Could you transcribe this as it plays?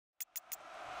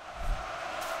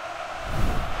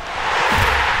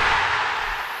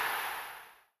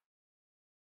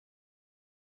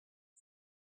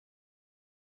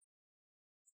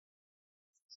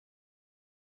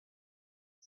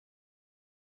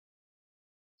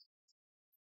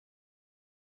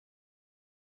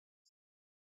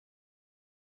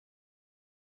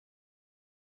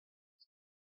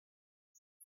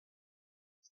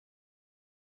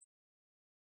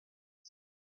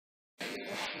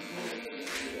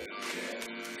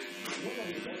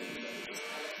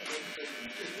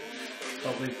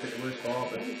probably pick the worst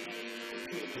part, but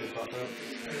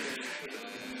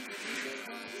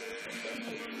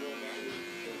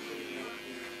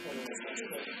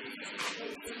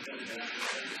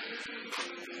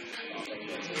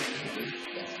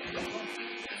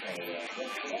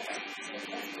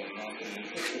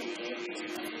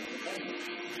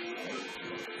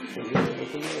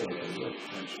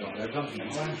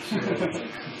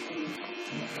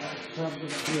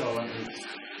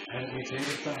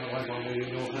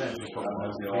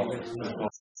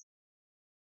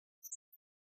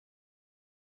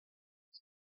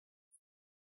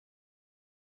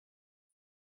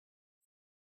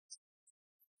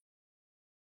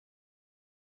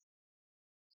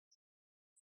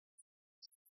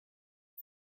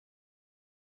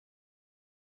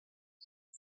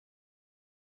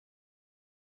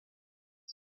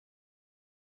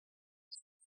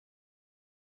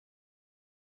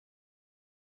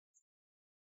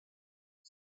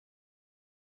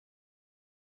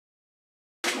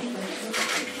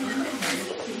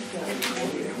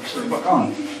back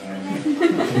on.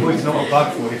 it's not a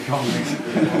bad for you, can't it?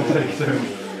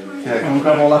 Yeah, can we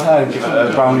grab all that hair and give it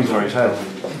a brownies for his head?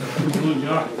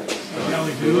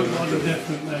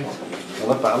 They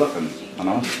look better looking, I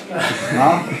know. No?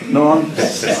 No one?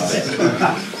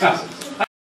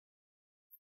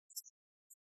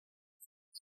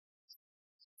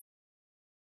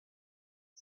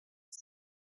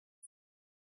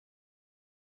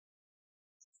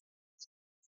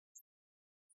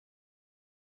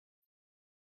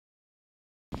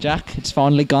 Jack, it's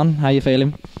finally gone. How are you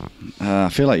feeling? I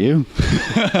feel like you.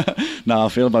 No, I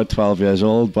feel about 12 years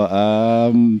old, but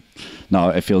no,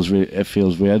 it feels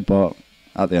weird. But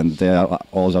at the end of the day,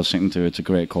 all I was thinking to, it's a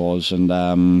great cause,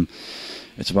 and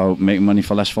it's about making money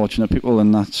for less fortunate people,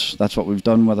 and that's what we've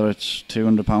done. Whether it's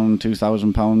 £200,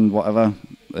 £2,000, whatever,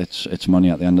 it's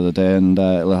money at the end of the day, and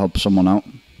it'll help someone out.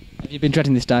 Have you been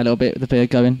dreading this day a little bit with the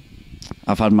beard going?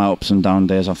 I've had my ups and down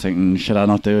days. I'm thinking, should I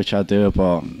not do it? Should I do it?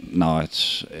 But no,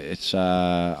 it's.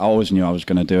 I always knew I was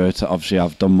going to do it. Obviously,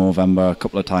 I've done Movember a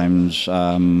couple of times.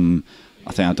 I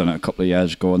think I'd done it a couple of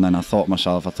years ago, and then I thought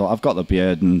I've got the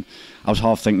beard, and I was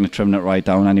half thinking of trimming it right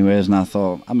down anyways, and I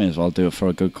thought I may as well do it for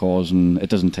a good cause, and it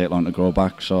doesn't take long to grow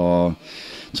back, so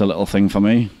it's a little thing for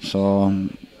me. So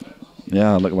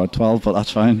yeah, I look about 12, but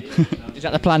that's fine. Is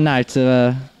that the plan now,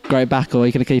 to grow it back, or are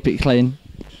you going to keep it clean?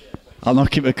 I'll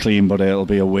not keep it clean, but it'll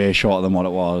be a way shorter than what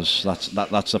it was. That's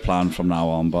the plan from now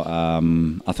on. But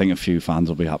I think a few fans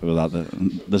will be happy with that.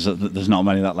 There's not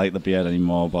many that like the beard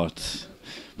anymore, but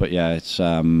yeah, it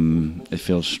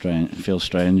feels strange. It feels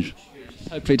strange.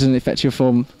 Hopefully it doesn't affect your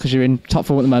form, because you're in top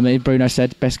form at the moment. Bruno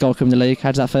said best goalkeeper in the league.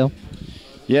 How does that feel?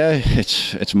 Yeah,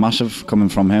 it's massive coming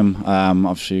from him.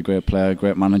 Obviously a great player,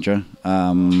 great manager,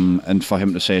 and for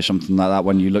him to say something like that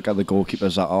when you look at the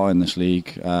goalkeepers that are in this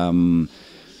league.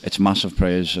 It's massive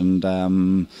praise, and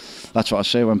that's what I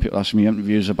say when people ask me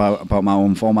interviews about my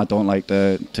own form. I don't like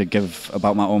to give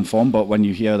about my own form, but when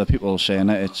you hear the people saying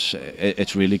it,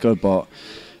 it's really good. But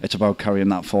it's about carrying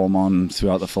that form on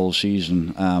throughout the full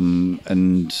season, and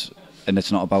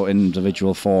it's not about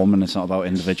individual form, and it's not about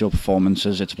individual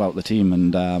performances. It's about the team,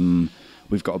 and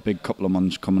we've got a big couple of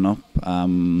months coming up.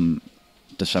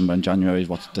 December and January is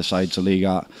what decides the league.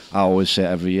 I always say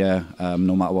every year,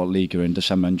 no matter what league you're in,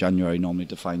 December and January normally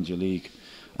defines your league,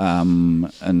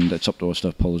 and it's up to us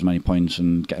to pull as many points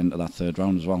and get into that third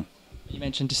round as well. You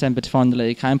mentioned December to find the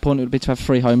league. How important would it be to have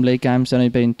 3 home league games, only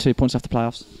being 2 points off the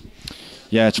playoffs?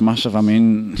 Yeah, it's massive. I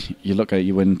mean, you look at it,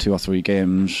 you win 2 or 3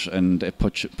 games and it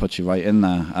puts you right in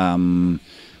there.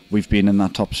 We've been in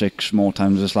that top 6 more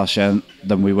times this last year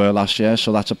than we were last year,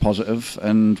 so that's a positive,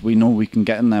 and we know we can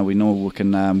get in there. We know we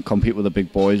can compete with the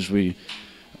big boys. You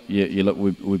look,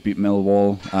 we beat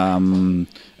Millwall,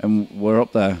 and we're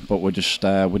up there, but we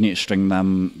need to string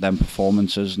them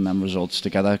performances and them results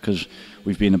together, because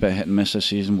we've been a bit hit and miss this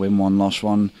season, win 1, lost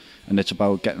 1, and it's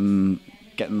about getting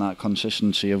that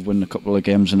consistency of winning a couple of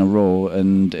games in a row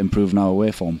and improving our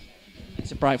away form.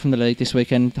 It's a break from the league this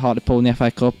weekend, Hartlepool in the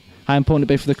FA Cup. How important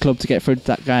would it be for the club to get through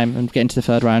that game and get into the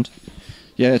third round?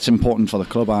 Yeah, it's important for the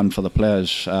club and for the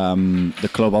players. The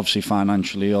club obviously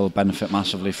financially will benefit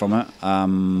massively from it,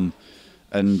 and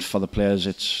for the players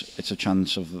it's a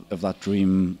chance of that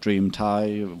dream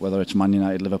tie, whether it's Man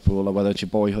United, Liverpool, or whether it's your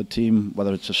boyhood team,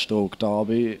 whether it's a Stoke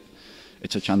derby.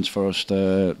 It's a chance for us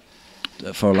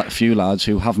for a few lads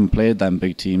who haven't played them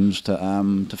big teams to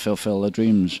fulfil their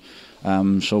dreams.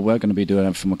 So we're going to be doing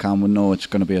everything we can. We know it's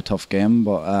going to be a tough game,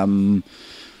 but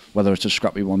whether it's a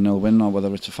scrappy 1-0 win or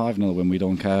whether it's a 5-0 win, we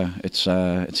don't care. It's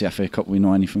the FA Cup. We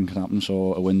know anything can happen,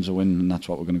 so a win's a win, and that's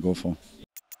what we're going to go for.